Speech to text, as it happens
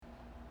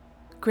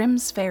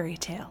Grimm's Fairy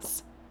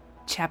Tales,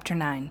 Chapter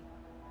 9,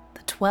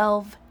 The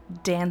 12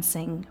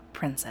 Dancing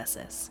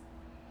Princesses.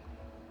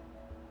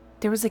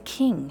 There was a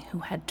king who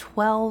had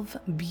 12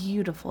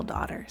 beautiful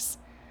daughters.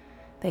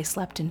 They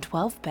slept in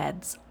 12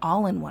 beds,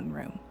 all in one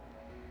room,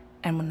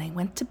 and when they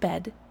went to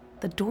bed,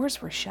 the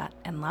doors were shut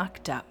and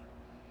locked up.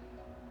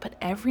 But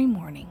every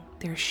morning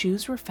their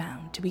shoes were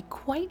found to be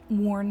quite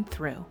worn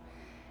through,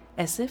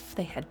 as if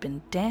they had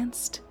been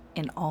danced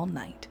in all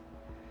night.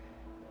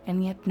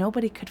 And yet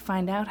nobody could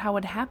find out how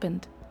it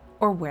happened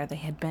or where they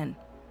had been.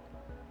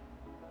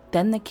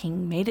 Then the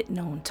king made it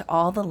known to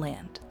all the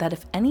land that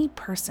if any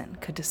person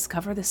could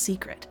discover the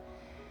secret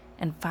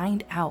and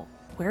find out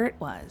where it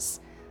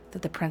was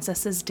that the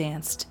princesses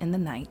danced in the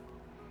night,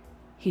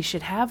 he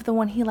should have the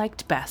one he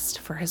liked best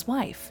for his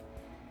wife,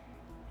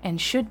 and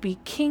should be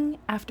king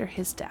after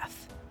his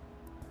death.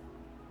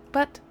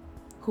 But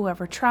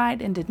whoever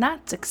tried and did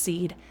not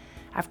succeed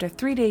after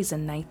 3 days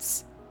and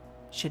nights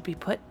should be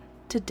put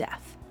to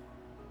death.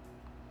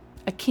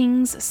 A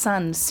king's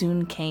son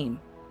soon came.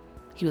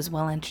 He was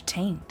well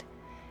entertained,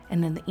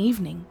 and in the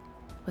evening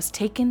was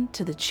taken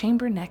to the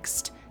chamber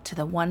next to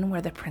the one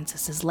where the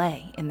princesses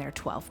lay in their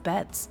 12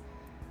 beds.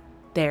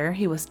 There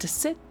he was to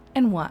sit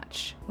and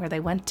watch where they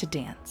went to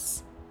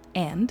dance,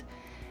 and,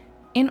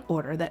 in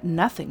order that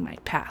nothing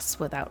might pass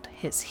without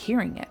his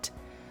hearing it,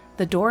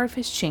 the door of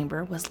his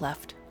chamber was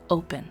left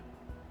open.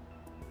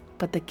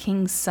 But the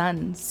king's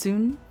son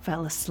soon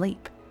fell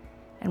asleep,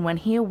 and when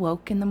he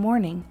awoke in the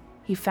morning,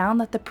 he found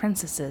that the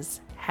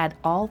princesses had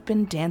all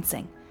been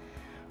dancing,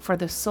 for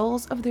the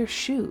soles of their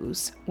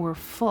shoes were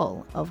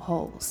full of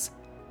holes.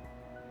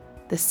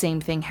 The same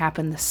thing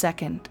happened the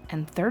second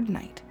and third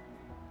night.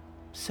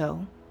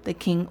 So the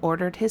king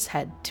ordered his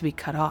head to be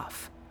cut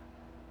off.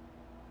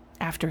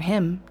 After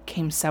him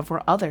came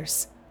several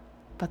others,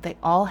 but they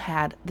all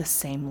had the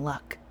same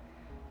luck,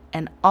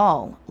 and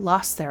all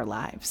lost their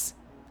lives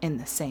in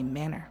the same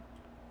manner.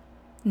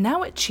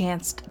 Now it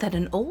chanced that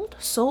an old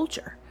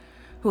soldier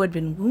who had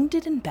been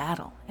wounded in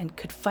battle and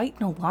could fight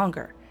no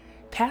longer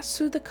passed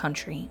through the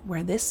country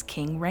where this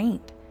king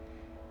reigned.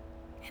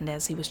 And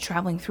as he was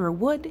traveling through a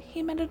wood,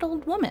 he met an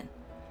old woman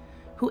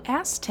who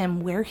asked him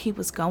where he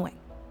was going.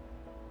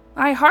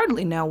 "I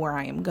hardly know where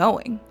I am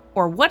going,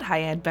 or what I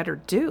had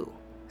better do,"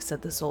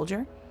 said the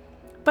soldier,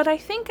 "but I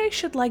think I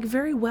should like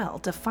very well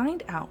to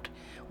find out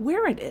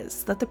where it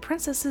is that the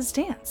princesses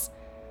dance,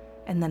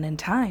 and then in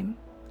time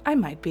I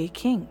might be a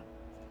king."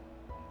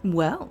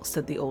 "Well,"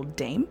 said the old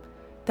dame,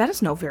 "that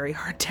is no very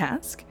hard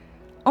task.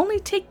 Only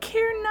take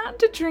care not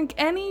to drink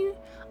any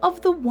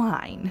of the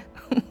wine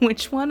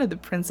which one of the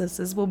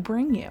princesses will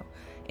bring you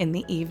in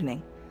the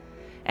evening.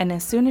 And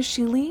as soon as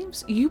she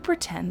leaves, you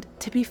pretend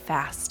to be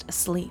fast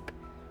asleep."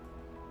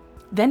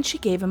 Then she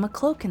gave him a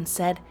cloak and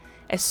said,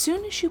 "As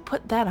soon as you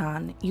put that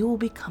on, you will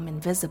become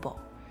invisible,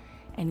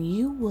 and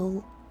you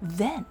will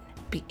then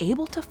be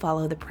able to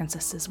follow the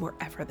princesses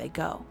wherever they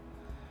go."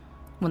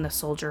 When the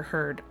soldier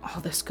heard all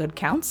this good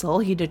counsel,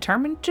 he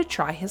determined to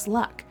try his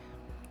luck.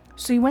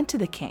 So he went to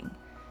the king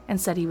and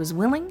said he was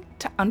willing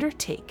to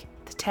undertake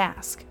the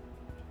task.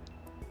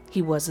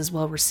 He was as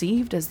well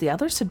received as the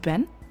others had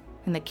been,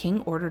 and the king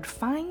ordered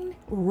fine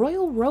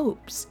royal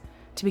robes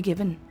to be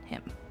given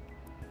him.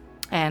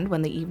 And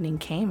when the evening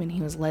came and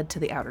he was led to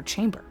the outer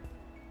chamber,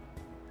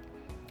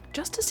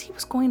 just as he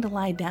was going to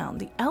lie down,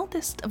 the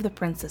eldest of the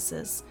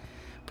princesses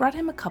brought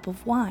him a cup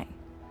of wine.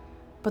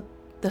 But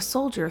the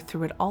soldier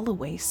threw it all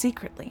away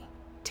secretly,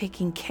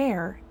 taking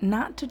care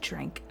not to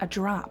drink a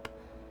drop.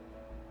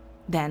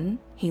 Then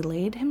he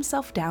laid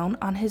himself down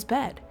on his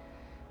bed,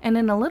 and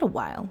in a little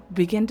while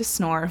began to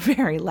snore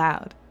very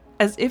loud,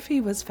 as if he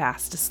was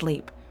fast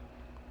asleep.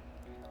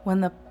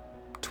 When the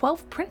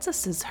 12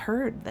 princesses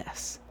heard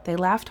this, they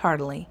laughed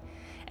heartily,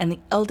 and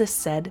the eldest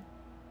said,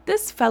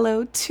 "This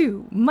fellow,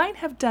 too, might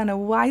have done a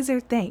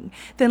wiser thing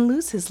than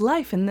lose his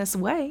life in this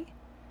way."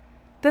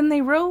 Then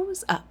they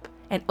rose up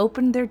and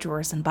opened their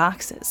drawers and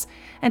boxes,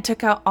 and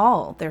took out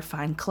all their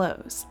fine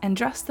clothes, and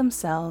dressed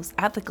themselves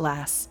at the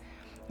glass,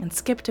 and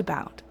skipped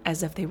about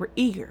as if they were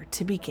eager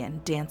to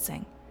begin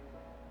dancing.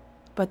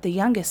 But the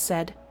youngest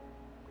said,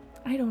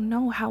 "I don't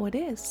know how it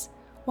is.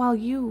 While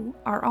you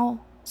are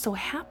all so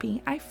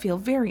happy, I feel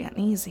very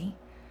uneasy.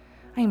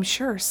 I am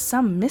sure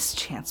some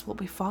mischance will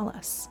befall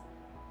us."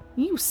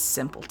 "You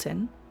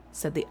simpleton,"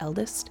 said the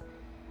eldest.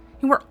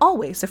 "You are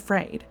always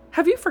afraid.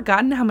 Have you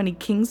forgotten how many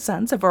kings'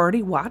 sons have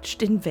already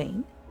watched in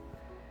vain?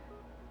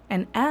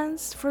 And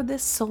as for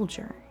this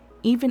soldier,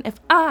 even if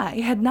I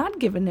had not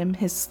given him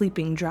his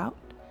sleeping draught,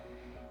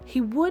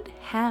 he would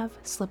have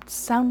slept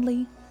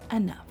soundly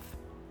enough."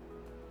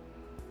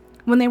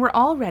 When they were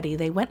all ready,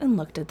 they went and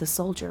looked at the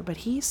soldier, but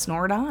he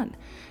snored on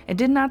and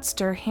did not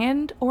stir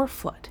hand or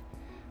foot,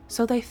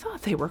 so they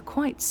thought they were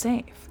quite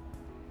safe.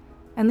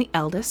 And the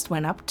eldest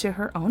went up to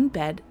her own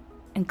bed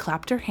and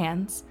clapped her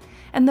hands,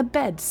 and the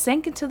bed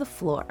sank into the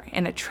floor,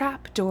 and a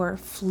trap door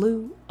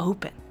flew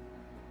open.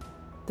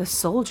 The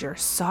soldier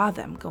saw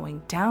them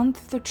going down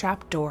through the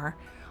trap door,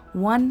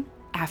 one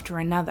after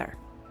another,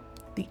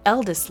 the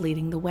eldest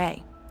leading the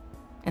way.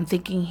 And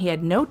thinking he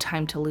had no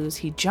time to lose,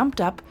 he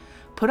jumped up,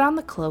 put on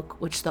the cloak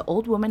which the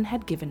old woman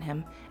had given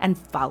him, and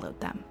followed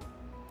them.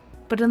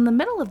 But in the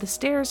middle of the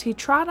stairs he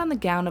trod on the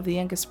gown of the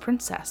youngest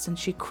princess, and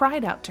she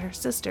cried out to her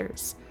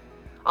sisters,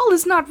 "All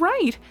is not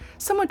right!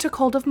 Someone took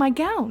hold of my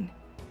gown."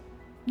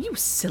 "You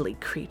silly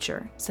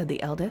creature," said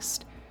the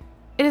eldest.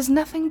 "It is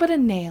nothing but a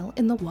nail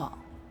in the wall."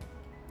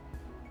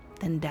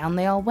 Then down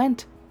they all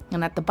went,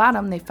 and at the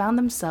bottom they found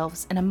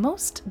themselves in a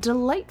most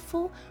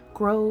delightful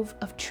grove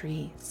of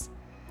trees,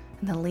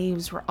 and the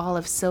leaves were all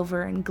of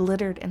silver and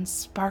glittered and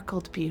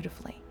sparkled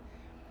beautifully.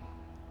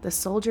 The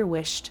soldier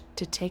wished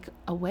to take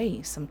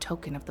away some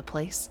token of the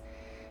place,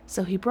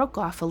 so he broke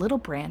off a little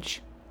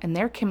branch, and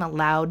there came a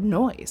loud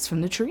noise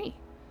from the tree.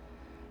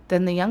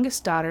 Then the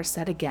youngest daughter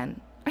said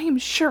again, "I am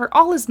sure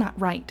all is not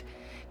right.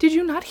 Did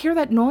you not hear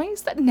that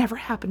noise? That never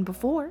happened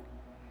before."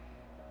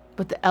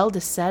 But the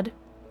eldest said,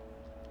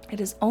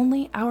 "It is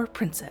only our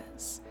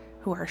princes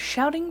who are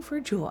shouting for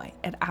joy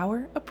at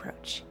our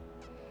approach."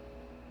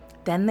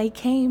 Then they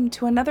came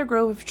to another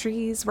grove of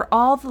trees where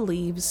all the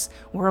leaves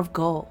were of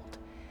gold,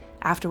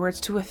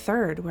 afterwards to a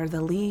third where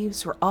the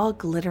leaves were all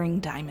glittering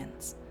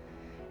diamonds.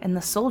 And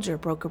the soldier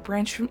broke a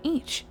branch from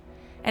each,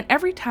 and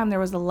every time there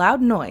was a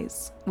loud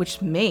noise,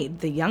 which made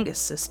the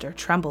youngest sister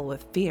tremble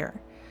with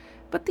fear.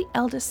 But the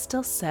eldest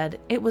still said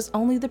it was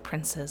only the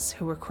princes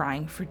who were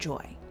crying for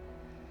joy.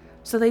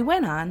 So they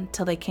went on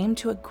till they came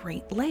to a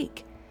great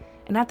lake,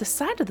 and at the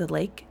side of the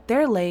lake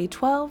there lay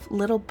 12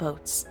 little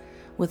boats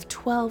with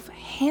 12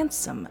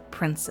 handsome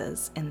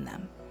princes in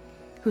them,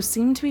 who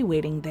seemed to be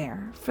waiting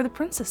there for the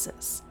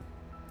princesses.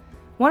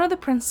 One of the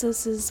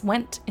princesses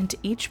went into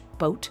each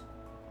boat,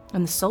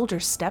 and the soldier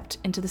stepped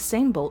into the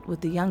same boat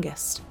with the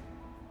youngest.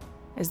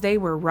 As they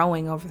were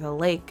rowing over the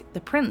lake,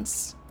 the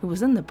prince, who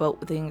was in the boat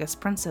with the youngest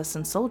princess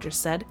and soldier,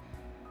 said,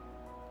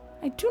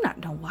 "I do not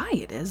know why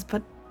it is,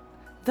 but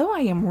though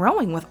I am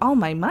rowing with all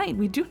my might,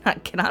 we do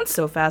not get on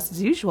so fast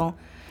as usual,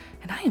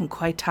 and I am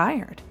quite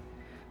tired.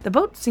 The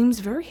boat seems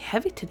very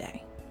heavy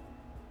today."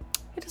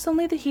 "It is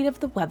only the heat of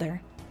the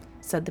weather,"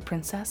 said the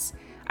princess.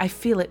 "I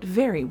feel it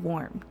very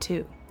warm,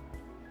 too."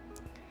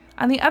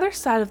 On the other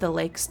side of the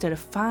lake stood a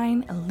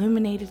fine,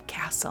 illuminated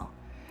castle,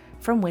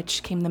 from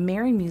which came the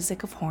merry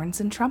music of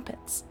horns and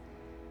trumpets.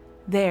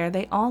 There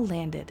they all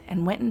landed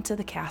and went into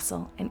the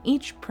castle, and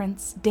each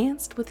prince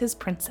danced with his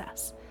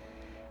princess,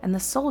 and the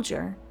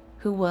soldier,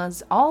 who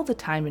was all the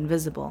time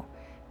invisible,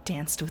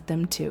 danced with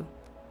them too.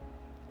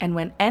 And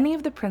when any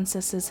of the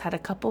princesses had a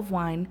cup of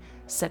wine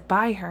set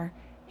by her,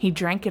 he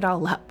drank it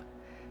all up,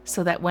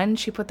 so that when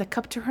she put the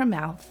cup to her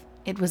mouth,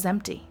 it was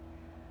empty.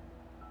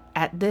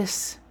 At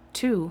this,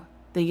 too,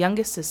 the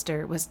youngest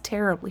sister was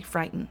terribly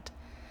frightened,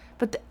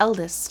 but the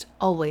eldest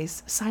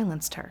always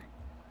silenced her.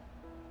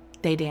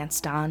 They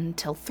danced on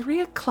till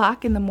 3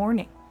 o'clock in the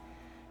morning,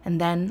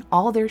 and then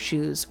all their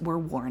shoes were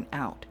worn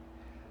out,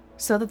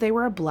 so that they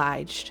were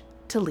obliged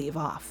to leave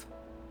off.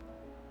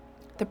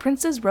 The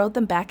princes rowed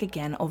them back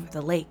again over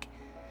the lake,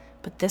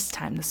 but this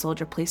time the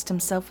soldier placed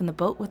himself in the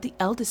boat with the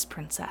eldest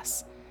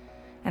princess,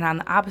 and on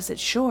the opposite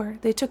shore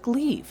they took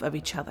leave of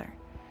each other,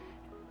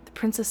 the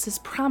princesses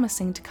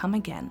promising to come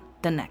again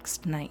the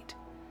next night.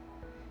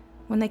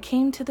 When they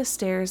came to the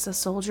stairs, the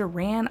soldier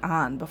ran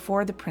on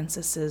before the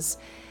princesses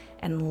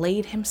and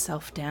laid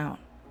himself down.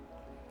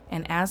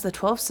 And as the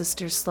 12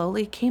 sisters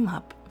slowly came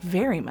up,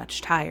 very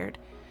much tired,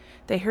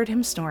 they heard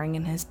him snoring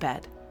in his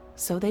bed.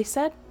 So they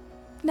said,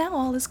 "Now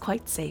all is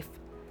quite safe."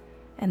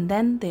 And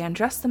then they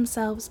undressed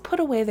themselves, put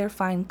away their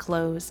fine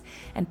clothes,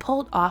 and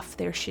pulled off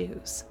their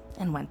shoes,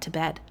 and went to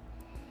bed.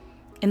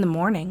 In the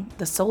morning,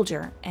 the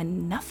soldier,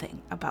 and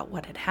nothing about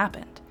what had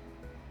happened,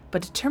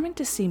 but determined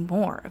to see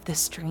more of this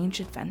strange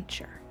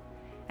adventure,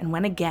 and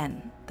went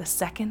again the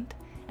second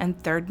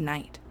and third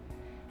night,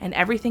 and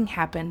everything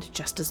happened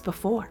just as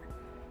before.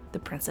 The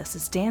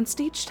princesses danced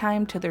each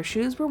time till their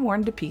shoes were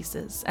worn to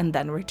pieces, and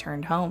then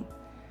returned home.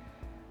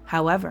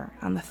 However,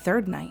 on the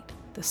third night,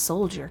 the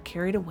soldier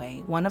carried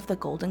away one of the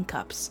golden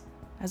cups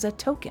as a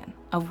token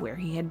of where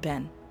he had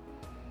been.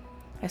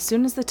 As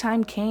soon as the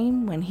time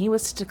came when he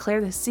was to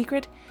declare the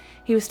secret,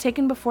 he was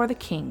taken before the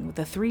king with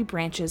the 3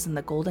 branches and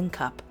the golden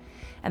cup,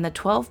 and the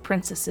 12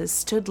 princesses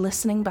stood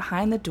listening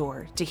behind the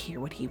door to hear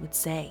what he would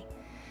say.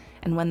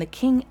 And when the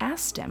king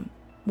asked him,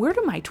 "Where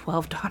do my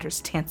 12 daughters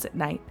dance at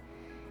night?"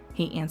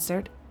 he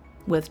answered,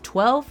 "With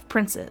 12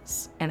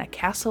 princes in a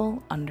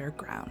castle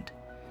underground."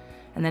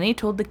 And then he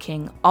told the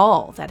king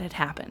all that had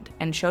happened,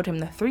 and showed him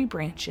the 3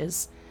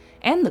 branches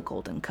and the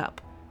golden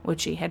cup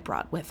which he had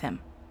brought with him.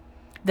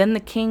 Then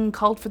the king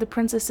called for the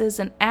princesses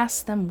and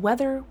asked them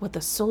whether what the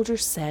soldier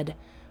said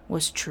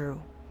was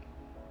true.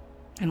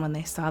 And when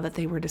they saw that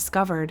they were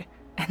discovered,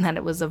 and that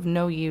it was of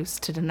no use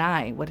to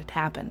deny what had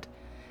happened,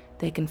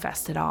 they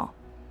confessed it all.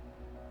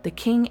 The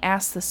king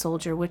asked the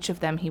soldier which of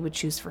them he would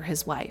choose for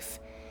his wife,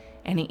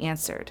 and he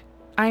answered,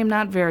 "I am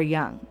not very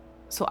young,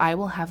 so I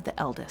will have the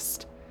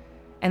eldest."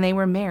 And they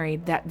were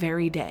married that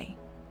very day,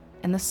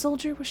 and the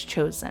soldier was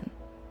chosen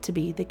to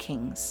be the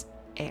king's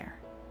heir.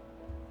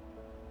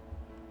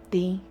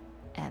 The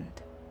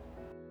end.